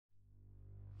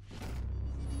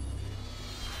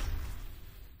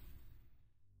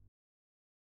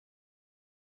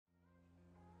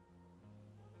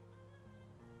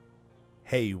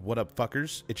Hey, what up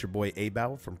fuckers? It's your boy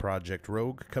Abao from Project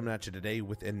Rogue coming at you today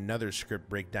with another script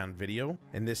breakdown video.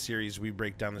 In this series, we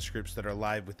break down the scripts that are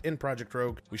live within Project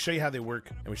Rogue. We show you how they work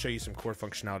and we show you some core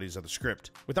functionalities of the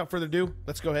script. Without further ado,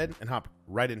 let's go ahead and hop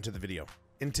right into the video.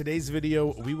 In today's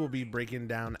video, we will be breaking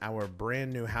down our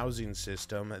brand new housing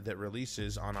system that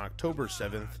releases on October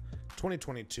 7th,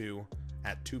 2022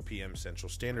 at 2 p.m. Central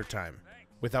Standard Time.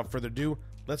 Without further ado,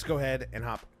 let's go ahead and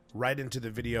hop right into the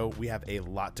video. We have a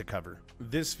lot to cover.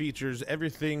 This features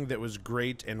everything that was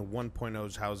great in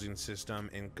 1.0's housing system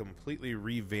and completely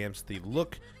revamps the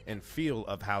look and feel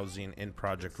of housing in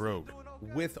Project Rogue.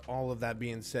 With all of that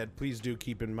being said, please do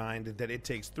keep in mind that it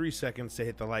takes 3 seconds to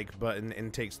hit the like button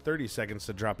and takes 30 seconds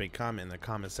to drop a comment in the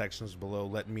comment sections below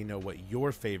letting me know what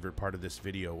your favorite part of this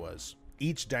video was.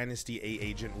 Each Dynasty A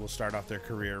agent will start off their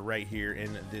career right here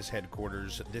in this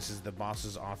headquarters. This is the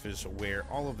boss's office where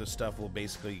all of the stuff will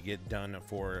basically get done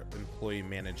for employee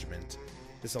management.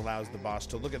 This allows the boss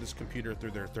to look at his computer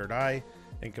through their third eye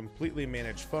and completely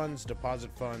manage funds,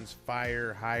 deposit funds,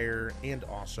 fire, hire, and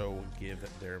also give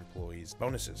their employees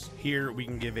bonuses. Here we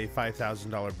can give a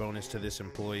 $5,000 bonus to this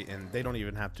employee and they don't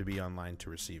even have to be online to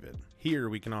receive it. Here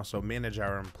we can also manage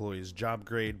our employees' job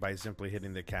grade by simply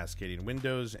hitting the cascading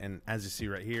windows, and as you see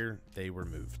right here, they were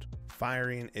moved.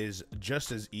 Firing is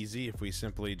just as easy. If we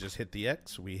simply just hit the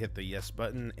X, we hit the yes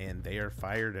button and they are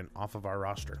fired and off of our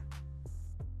roster.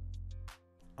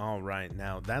 Alright,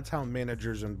 now that's how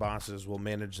managers and bosses will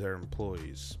manage their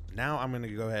employees. Now I'm going to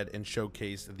go ahead and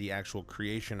showcase the actual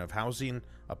creation of housing,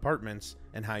 apartments,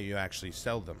 and how you actually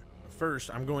sell them.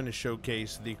 First, I'm going to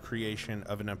showcase the creation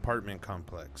of an apartment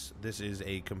complex. This is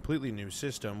a completely new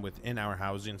system within our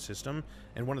housing system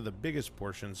and one of the biggest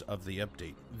portions of the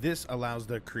update. This allows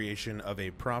the creation of a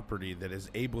property that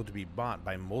is able to be bought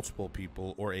by multiple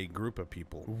people or a group of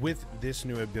people. With this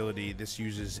new ability, this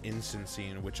uses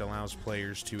instancing, which allows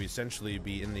players to essentially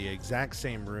be in the exact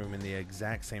same room in the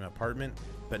exact same apartment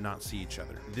but not see each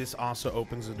other. This also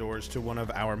opens the doors to one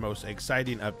of our most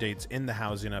exciting updates in the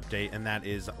housing update, and that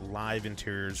is live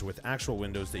interiors with actual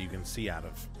windows that you can see out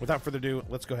of. Without further ado,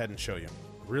 let's go ahead and show you.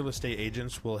 Real estate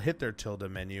agents will hit their tilde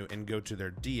menu and go to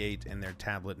their D8 in their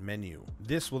tablet menu.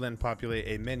 This will then populate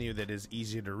a menu that is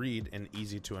easy to read and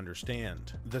easy to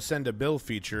understand. The send a bill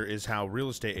feature is how real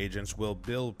estate agents will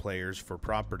bill players for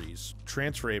properties.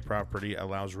 Transfer a property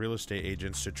allows real estate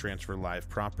agents to transfer live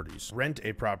properties. Rent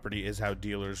a property is how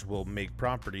dealers will make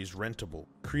properties rentable.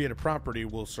 Create a property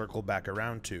will circle back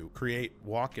around to. Create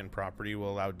walk-in property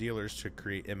will allow dealers to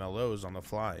create MLOs on the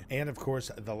fly. And of course,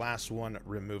 the last one,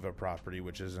 remove a property,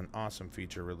 which is an awesome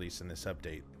feature released in this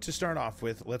update. To start off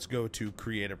with, let's go to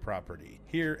create a property.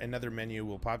 Here, another menu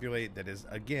will populate that is,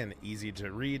 again, easy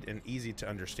to read and easy to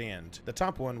understand. The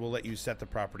top one will let you set the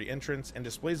property entrance and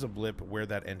displays a blip where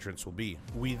that entrance will be.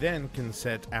 We then can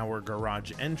set our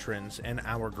garage entrance and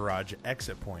our garage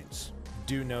exit points.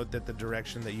 Do note that the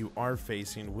direction that you are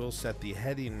facing will set the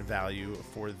heading value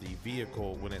for the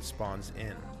vehicle when it spawns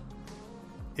in.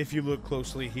 If you look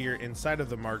closely here inside of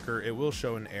the marker, it will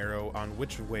show an arrow on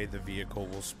which way the vehicle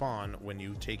will spawn when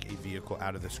you take a vehicle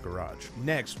out of this garage.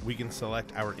 Next, we can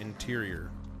select our interior.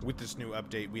 With this new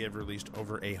update, we have released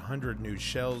over 100 new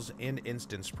shells and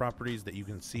instance properties that you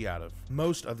can see out of.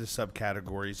 Most of the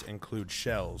subcategories include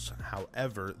shells.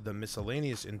 However, the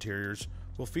miscellaneous interiors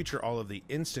will feature all of the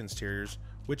instance interiors,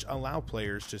 which allow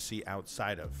players to see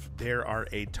outside of. There are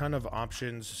a ton of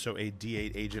options, so a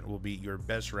D8 agent will be your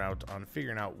best route on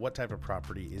figuring out what type of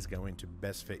property is going to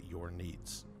best fit your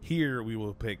needs. Here we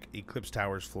will pick Eclipse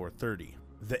Towers floor 30.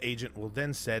 The agent will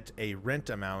then set a rent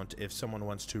amount if someone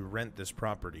wants to rent this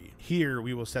property. Here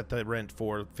we will set the rent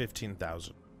for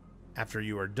 $15,000. After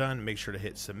you are done, make sure to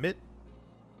hit submit.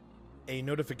 A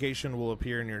notification will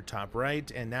appear in your top right,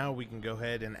 and now we can go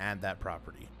ahead and add that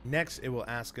property. Next, it will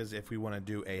ask us if we want to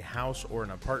do a house or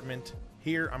an apartment.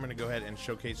 Here, I'm going to go ahead and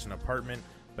showcase an apartment,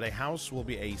 but a house will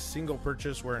be a single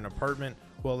purchase where an apartment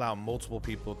will allow multiple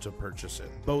people to purchase it.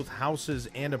 Both houses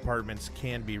and apartments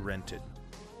can be rented.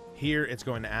 Here, it's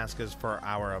going to ask us for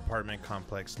our apartment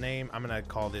complex name. I'm going to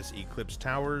call this Eclipse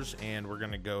Towers, and we're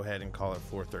going to go ahead and call it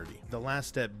 430. The last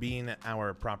step being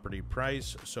our property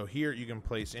price. So here you can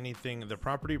place anything. The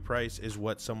property price is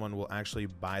what someone will actually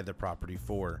buy the property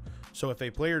for. So if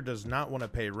a player does not want to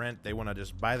pay rent, they want to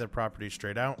just buy the property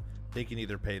straight out, they can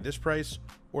either pay this price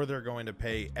or they're going to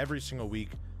pay every single week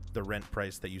the rent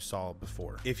price that you saw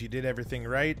before. If you did everything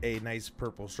right, a nice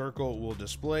purple circle will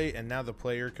display, and now the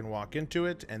player can walk into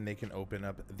it and they can open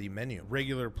up the menu.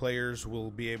 Regular players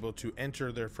will be able to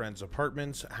enter their friends'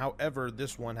 apartments. However,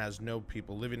 this one has no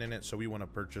people living in it, so we want to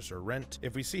purchase or rent.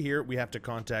 If we see here, we have to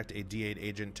contact a D8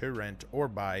 agent to rent or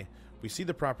buy. We see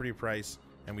the property price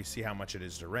and we see how much it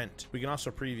is to rent. We can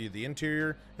also preview the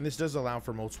interior, and this does allow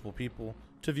for multiple people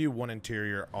to view one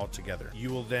interior altogether. You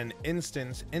will then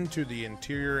instance into the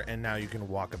interior, and now you can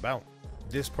walk about.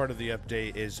 This part of the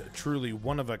update is truly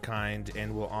one of a kind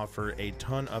and will offer a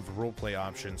ton of roleplay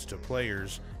options to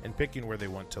players in picking where they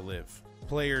want to live.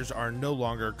 Players are no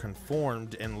longer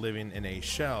conformed and living in a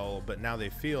shell, but now they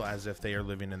feel as if they are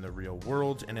living in the real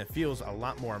world, and it feels a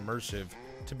lot more immersive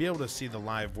to be able to see the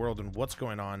live world and what's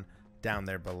going on down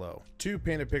there below. To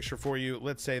paint a picture for you,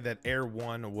 let's say that Air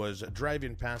 1 was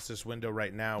driving past this window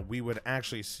right now. We would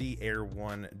actually see Air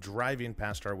 1 driving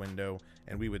past our window,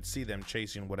 and we would see them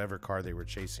chasing whatever car they were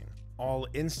chasing. All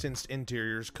instanced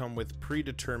interiors come with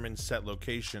predetermined set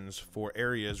locations for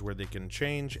areas where they can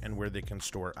change and where they can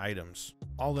store items.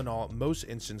 All in all, most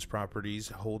instance properties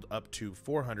hold up to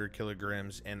 400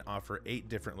 kilograms and offer 8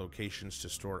 different locations to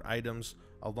store items,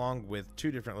 along with 2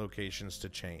 different locations to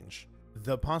change.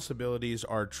 The possibilities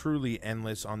are truly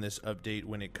endless on this update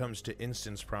when it comes to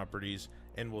instance properties,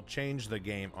 and will change the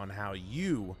game on how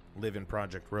you live in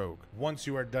Project Rogue. Once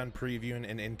you are done previewing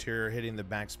an interior, hitting the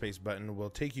backspace button will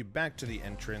take you back to the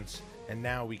entrance, and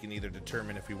now we can either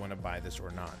determine if we want to buy this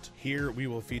or not. Here we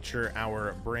will feature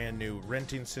our brand new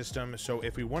renting system. So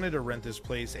if we wanted to rent this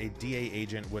place, a DA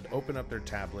agent would open up their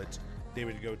tablet, they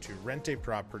would go to rent a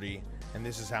property, and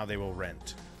this is how they will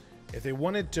rent. If they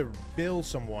wanted to bill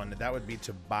someone, that would be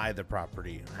to buy the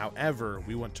property. However,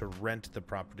 we want to rent the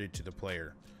property to the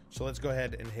player. So let's go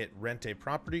ahead and hit rent a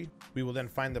property. We will then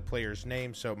find the player's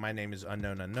name. So my name is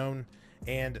unknown,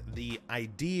 and the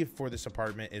ID for this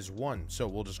apartment is 1. So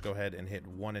we'll just go ahead and hit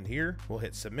 1 in here. We'll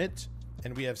hit submit,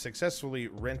 and we have successfully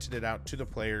rented it out to the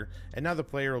player. And now the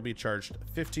player will be charged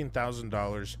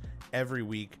 $15,000 every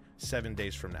week, 7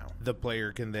 days from now. The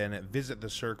player can then visit the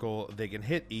circle, they can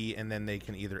hit E, and then they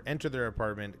can either enter their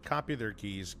apartment, copy their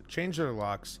keys, change their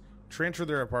locks, transfer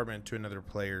their apartment to another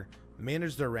player,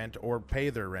 manage their rent or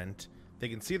pay their rent. They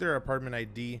can see their apartment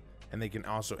ID, and they can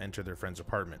also enter their friend's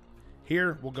apartment.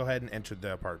 Here, we'll go ahead and enter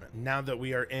the apartment. Now that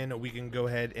we are in, we can go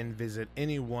ahead and visit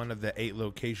any one of the 8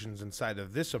 locations inside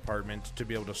of this apartment to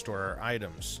be able to store our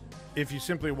items. If you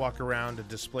simply walk around, a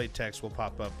display text will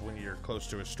pop up when you're close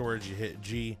to a storage. You hit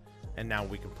G, and now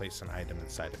we can place an item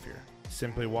inside of here.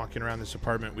 Simply walking around this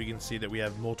apartment, we can see that we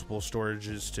have multiple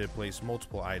storages to place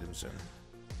multiple items in.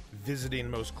 Visiting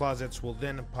most closets will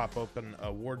then pop open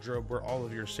a wardrobe where all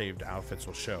of your saved outfits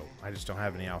will show. I just don't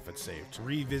have any outfits saved.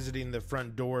 Revisiting the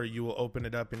front door, you will open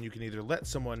it up and you can either let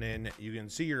someone in, you can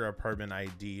see your apartment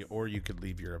ID, or you could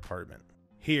leave your apartment.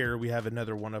 Here we have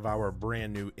another one of our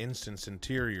brand new instance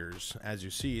interiors. As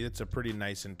you see, it's a pretty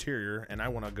nice interior, and I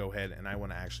want to go ahead and I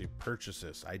want to actually purchase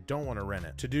this. I don't want to rent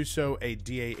it. To do so, a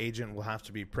DA agent will have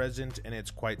to be present, and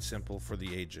it's quite simple for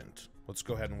the agent. Let's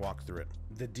go ahead and walk through it.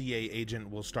 The DA agent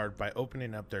will start by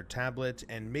opening up their tablet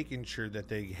and making sure that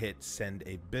they hit send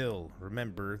a bill.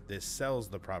 Remember, this sells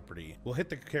the property. We'll hit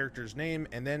the character's name,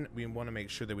 and then we want to make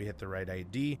sure that we hit the right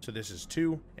ID. So this is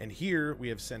 2, and here we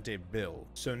have sent a bill.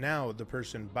 So now the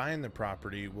person buying the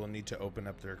property will need to open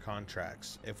up their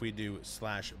contracts. If we do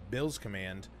 /bills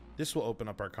command, this will open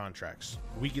up our contracts.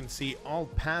 We can see all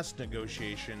past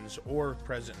negotiations or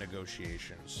present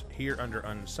negotiations. Here under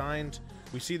unsigned,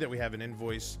 we see that we have an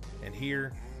invoice, and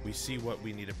here we see what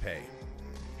we need to pay.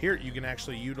 Here you can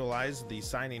actually utilize the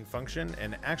signing function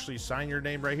and actually sign your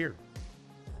name right here.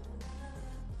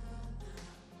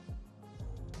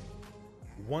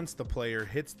 Once the player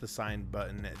hits the sign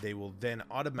button, they will then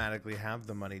automatically have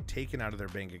the money taken out of their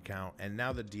bank account, and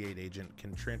now the D8 agent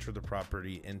can transfer the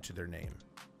property into their name.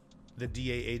 The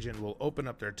DA agent will open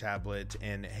up their tablet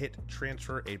and hit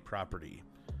transfer a property.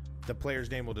 The player's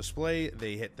name will display,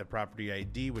 they hit the property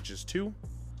ID, which is 2,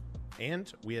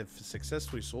 and we have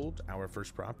successfully sold our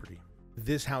first property.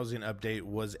 This housing update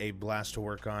was a blast to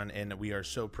work on, and we are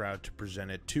so proud to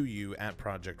present it to you at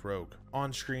Project Rogue.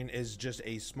 On screen is just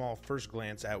a small first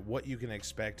glance at what you can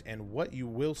expect and what you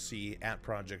will see at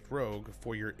Project Rogue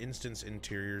for your instance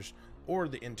interiors or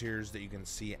the interiors that you can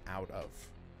see out of.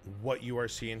 What you are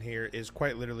seeing here is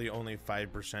quite literally only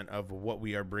 5% of what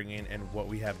we are bringing and what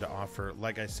we have to offer.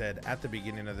 Like I said at the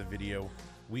beginning of the video,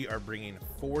 we are bringing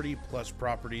 40 plus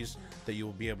properties that you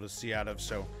will be able to see out of.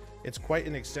 So it's quite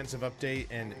an extensive update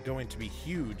and going to be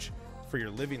huge for your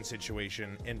living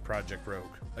situation in Project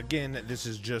Rogue. Again, this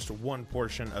is just one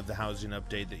portion of the housing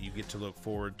update that you get to look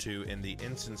forward to, and the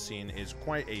instance scene is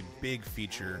quite a big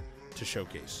feature to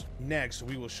showcase. Next,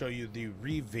 we will show you the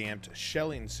revamped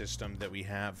shelling system that we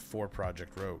have for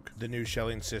Project Rogue. The new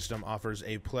shelling system offers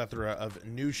a plethora of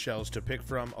new shells to pick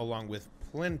from, along with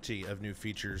plenty of new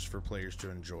features for players to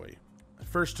enjoy.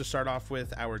 First, to start off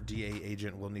with, our DA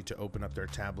agent will need to open up their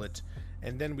tablet,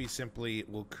 and then we simply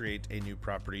will create a new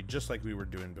property just like we were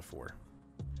doing before.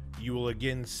 You will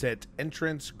again set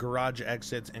entrance, garage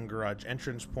exits, and garage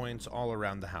entrance points all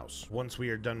around the house. Once we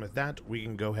are done with that, we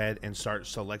can go ahead and start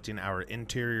selecting our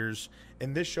interiors.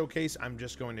 In this showcase, I'm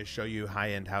just going to show you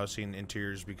high-end housing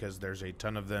interiors because there's a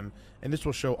ton of them, and this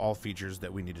will show all features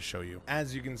that we need to show you.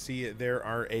 As you can see, there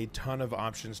are a ton of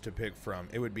options to pick from.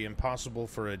 It would be impossible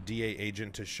for a DA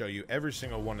agent to show you every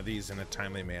single one of these in a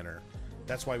timely manner.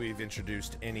 That's why we've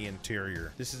introduced any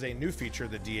interior. This is a new feature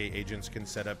that DA agents can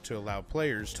set up to allow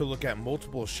players to look at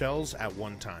multiple shells at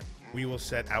one time. We will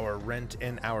set our rent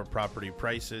and our property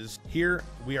prices. Here,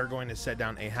 we are going to set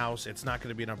down a house. It's not going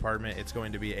to be an apartment. It's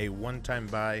going to be a one-time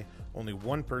buy. Only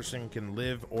one person can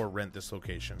live or rent this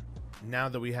location. Now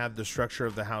that we have the structure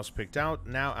of the house picked out,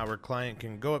 now our client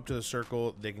can go up to the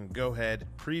circle, they can go ahead,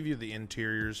 preview the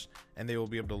interiors, and they will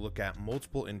be able to look at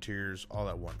multiple interiors all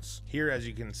at once. Here, as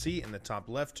you can see in the top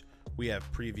left, we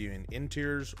have previewing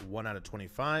interiors 1 out of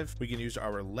 25. We can use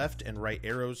our left and right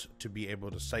arrows to be able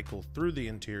to cycle through the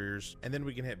interiors, and then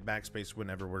we can hit backspace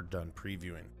whenever we're done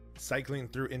previewing. Cycling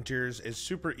through interiors is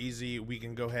super easy. We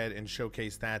can go ahead and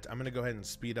showcase that. I'm going to go ahead and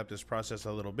speed up this process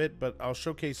a little bit, but I'll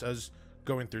showcase us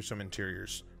going through some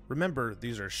interiors. Remember,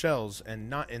 these are shells and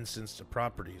not instanced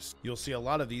properties. You'll see a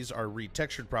lot of these are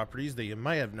retextured properties that you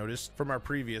might have noticed from our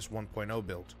previous 1.0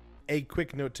 build. A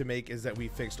quick note to make is that we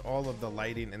fixed all of the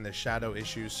lighting and the shadow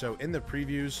issues, so in the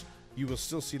previews you will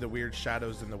still see the weird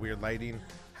shadows and the weird lighting.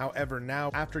 However, now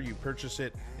after you purchase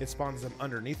it, it spawns them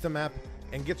underneath the map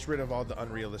and gets rid of all the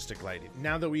unrealistic lighting.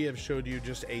 Now that we have showed you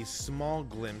just a small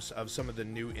glimpse of some of the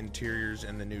new interiors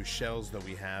and the new shells that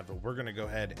we have, we're gonna go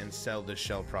ahead and sell this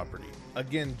shell property.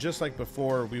 Again, just like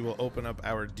before, we will open up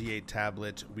our DA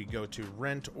tablet, we go to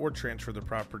rent or transfer the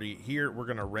property. Here, we're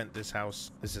gonna rent this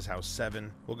house. This is house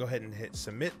 7. We'll go ahead and hit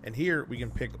submit, and here we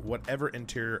can pick whatever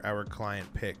interior our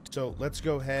client picked. So let's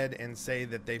go ahead and say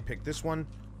that they picked this one.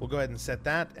 We'll go ahead and set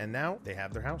that, and now they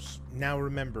have their house. Now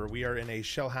remember, we are in a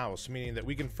shell house, meaning that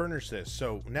we can furnish this.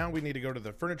 So now we need to go to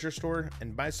the furniture store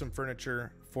and buy some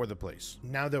furniture for the place.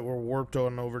 Now that we're warped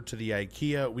on over to the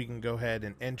IKEA, we can go ahead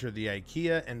and enter the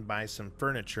IKEA and buy some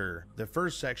furniture. The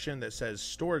first section that says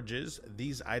storages,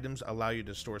 these items allow you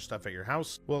to store stuff at your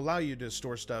house, will allow you to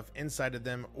store stuff inside of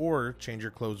them or change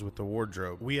your clothes with the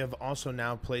wardrobe. We have also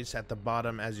now placed at the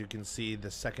bottom, as you can see,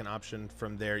 the second option.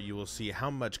 From there, you will see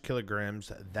how much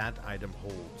kilograms that item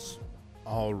holds.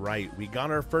 All right, we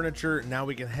got our furniture. Now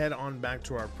we can head on back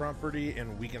to our property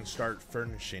and we can start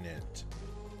furnishing it.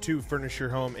 To furnish your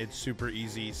home, it's super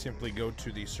easy. Simply go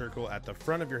to the circle at the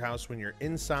front of your house when you're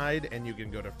inside, and you can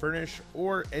go to furnish,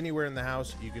 or anywhere in the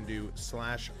house you can do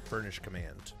 /furnish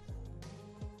command.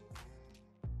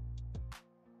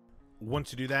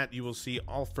 Once you do that, you will see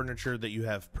all furniture that you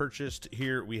have purchased.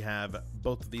 Here we have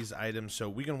both of these items, so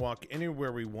we can walk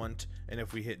anywhere we want, and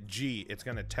if we hit G, it's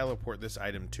going to teleport this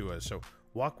item to us. So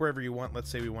walk wherever you want.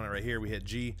 Let's say we want it right here. We hit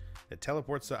G, it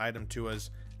teleports the item to us,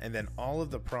 and then all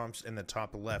of the prompts in the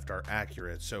top left are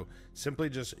accurate. So simply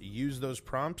just use those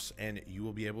prompts and you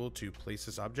will be able to place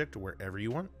this object wherever you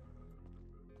want.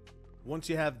 Once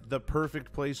you have the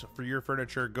perfect place for your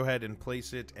furniture, go ahead and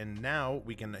place it, and now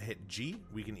we can hit G.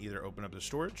 We can either open up the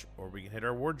storage or we can hit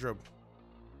our wardrobe.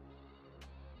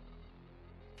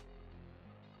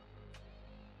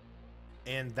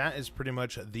 And that is pretty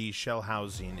much the shell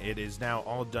housing. It is now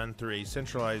all done through a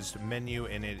centralized menu,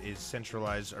 and it is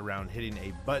centralized around hitting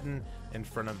a button in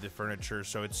front of the furniture.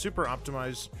 So it's super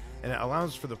optimized, and it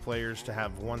allows for the players to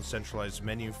have one centralized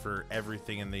menu for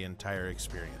everything in the entire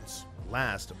experience.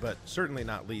 Last, but certainly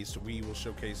not least, we will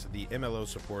showcase the MLO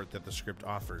support that the script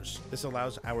offers. This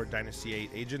allows our Dynasty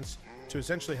 8 agents to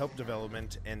essentially help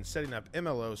development and setting up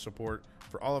MLO support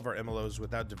for all of our MLOs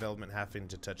without development having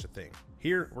to touch a thing.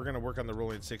 Here, we're going to work on the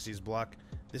Rolling 60s block.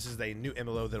 This is a new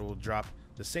MLO that will drop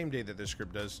the same day that this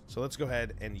script does. So let's go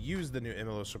ahead and use the new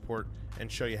MLO support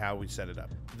and show you how we set it up.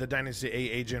 The Dynasty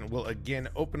 8 agent will again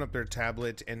open up their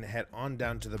tablet and head on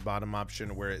down to the bottom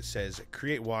option where it says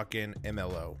create walk-in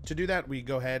MLO. To do that, we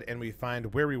go ahead and we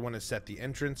find where we want to set the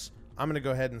entrance. I'm going to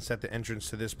go ahead and set the entrance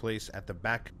to this place at the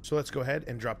back. So let's go ahead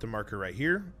and drop the marker right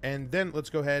here. And then let's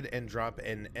go ahead and drop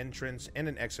an entrance and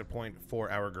an exit point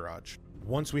for our garage.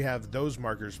 Once we have those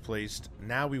markers placed,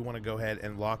 now we want to go ahead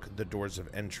and lock the doors of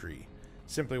entry.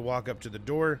 Simply walk up to the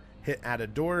door, hit add a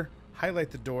door, highlight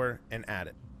the door, and add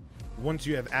it. Once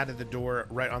you have added the door,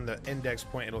 right on the index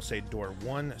point it'll say door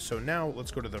 1. So now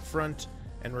let's go to the front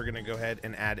and we're going to go ahead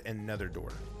and add another door.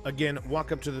 Again,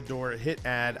 walk up to the door, hit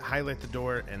add, highlight the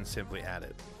door, and simply add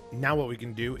it. Now what we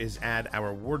can do is add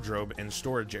our wardrobe and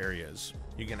storage areas.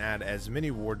 You can add as many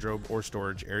wardrobe or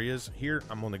storage areas. Here,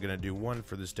 I'm only going to do one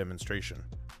for this demonstration.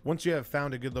 Once you have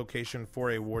found a good location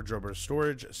for a wardrobe or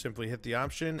storage, simply hit the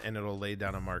option and it'll lay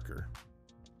down a marker.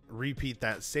 Repeat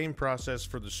that same process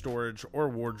for the storage or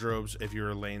wardrobes if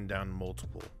you're laying down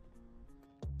multiple.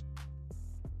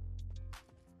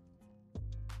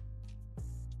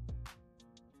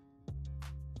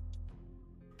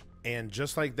 And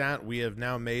just like that, we have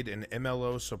now made an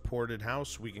MLO supported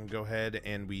house. We can go ahead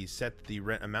and we set the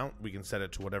rent amount. We can set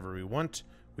it to whatever we want.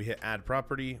 We hit add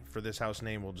property. For this house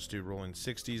name, we'll just do rolling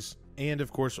 60s. And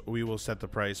of course, we will set the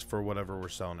price for whatever we're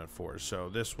selling it for. So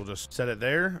this will just set it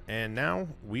there. And now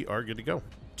we are good to go.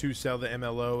 To sell the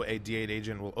MLO, a D8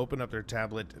 agent will open up their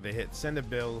tablet. They hit send a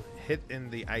bill, hit in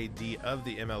the ID of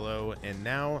the MLO, and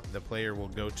now the player will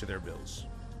go to their bills.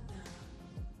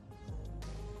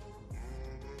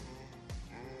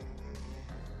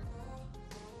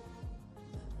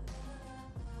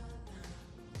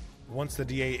 Once the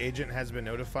DA agent has been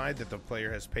notified that the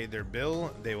player has paid their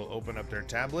bill, they will open up their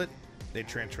tablet, they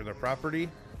transfer the property,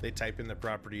 they type in the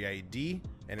property ID,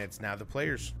 and it's now the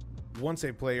player's. Once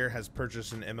a player has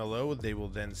purchased an MLO, they will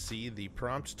then see the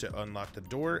prompt to unlock the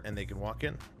door and they can walk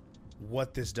in.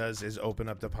 What this does is open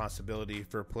up the possibility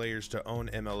for players to own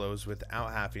MLOs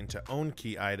without having to own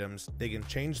key items. They can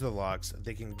change the locks,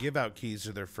 they can give out keys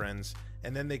to their friends,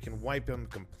 and then they can wipe them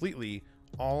completely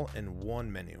all in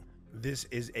one menu. This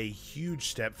is a huge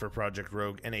step for Project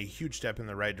Rogue and a huge step in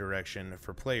the right direction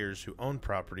for players who own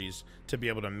properties to be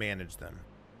able to manage them.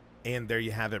 And there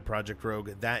you have it, Project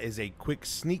Rogue. That is a quick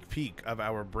sneak peek of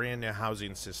our brand new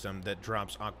housing system that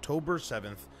drops October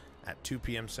 7th at 2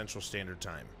 p.m. Central Standard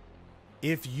Time.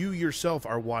 If you yourself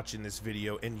are watching this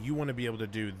video and you want to be able to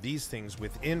do these things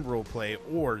within roleplay,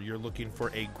 or you're looking for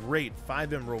a great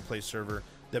Fivem roleplay server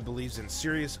that believes in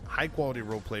serious, high-quality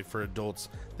roleplay for adults,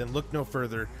 then look no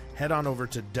further. Head on over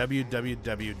to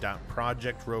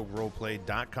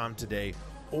www.projectrogueroleplay.com today,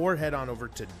 or head on over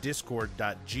to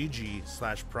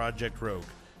discord.gg/projectrogue.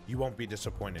 You won't be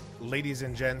disappointed. Ladies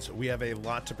and gents, we have a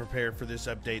lot to prepare for this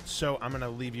update, so I'm going to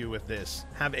leave you with this.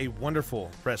 Have a wonderful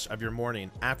rest of your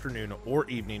morning, afternoon, or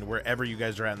evening, wherever you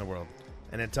guys are at in the world.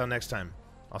 And until next time,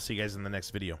 I'll see you guys in the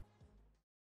next video.